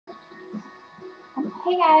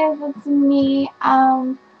Hey guys, it's me.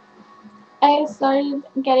 I started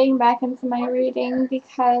getting back into my reading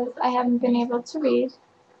because I haven't been able to read.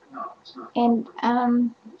 And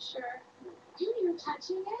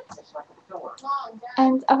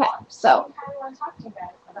okay, so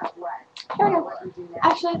here we go.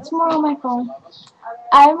 Actually, it's more on my phone.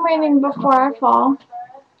 I'm reading Before I Fall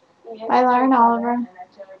by Lauren Oliver,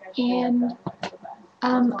 and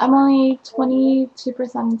I'm only 22%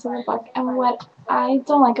 into the book. And what I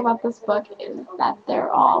don't like about this book is that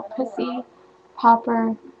they're all pissy,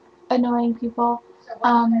 popper, annoying people,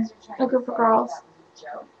 a group of girls,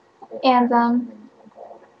 and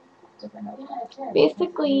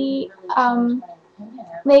basically,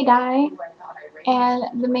 they die,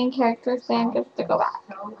 and the main character Sam gets to go back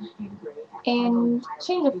and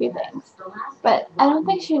change a few things, but I don't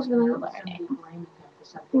think she's really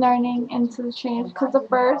learning into the change because the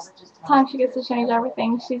first time she gets to change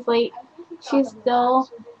everything, she's late. She's still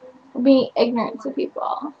being ignorant to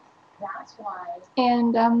people,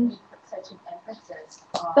 and that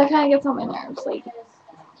kind of gets on my nerves. Like,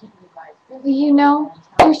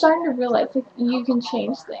 you're starting to realize like you can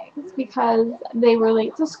change things because they were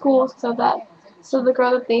late to school, so the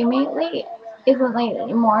girl that they made late isn't late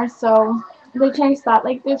anymore. So they changed that.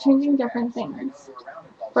 Like they're changing different things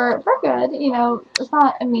for good. It's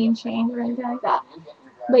not a mean change or anything like that.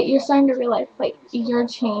 But you're starting to realize like you're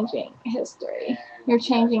changing history. You're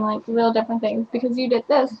changing like real different things because you did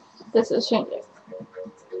this. This is changing.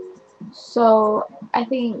 So I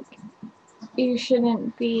think you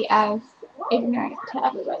shouldn't be as ignorant to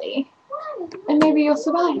everybody. And maybe you'll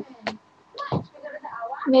survive.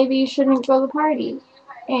 Maybe you shouldn't go to the party.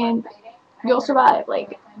 And you'll survive.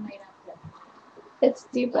 Like, it's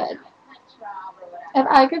stupid. If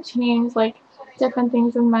I could change, like, different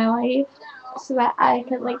things in my life so that I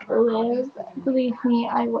could, like, live, believe me,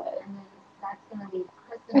 I would.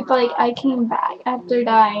 If, like, I came back after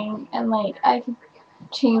dying and, like, I could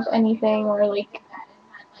change anything or, like,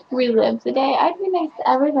 relive the day, I'd be nice to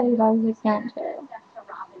everybody that I was ignorant to.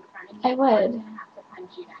 I would.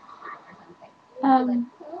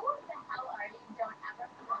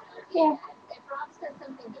 Yeah.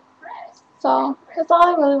 So, that's all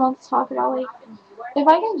I really want to talk about. Like, if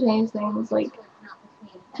I can change things, like,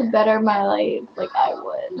 to better my life, like, I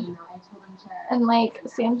would. And, like,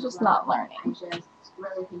 Sam's just not learning.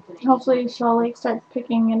 Hopefully she'll, like, start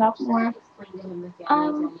picking it up more.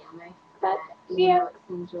 But, yeah,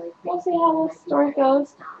 we'll see how this story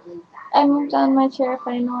goes. I moved on my chair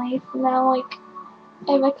finally, so now, like,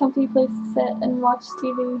 I have a comfy place to sit and watch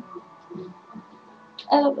TV.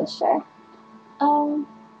 I love this chair.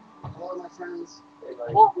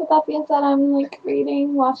 Yeah, with that being said, I'm like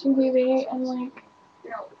reading, watching TV, and like,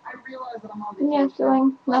 yeah,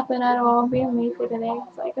 doing nothing at all, being lazy today.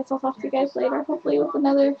 So I guess I'll talk to you guys later, hopefully with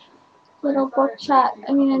another little book chat.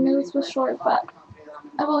 I mean, I knew this was short, but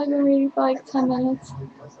I've only been reading for like 10 minutes.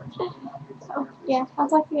 So, yeah, I'll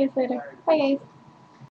talk to you guys later. Bye, guys.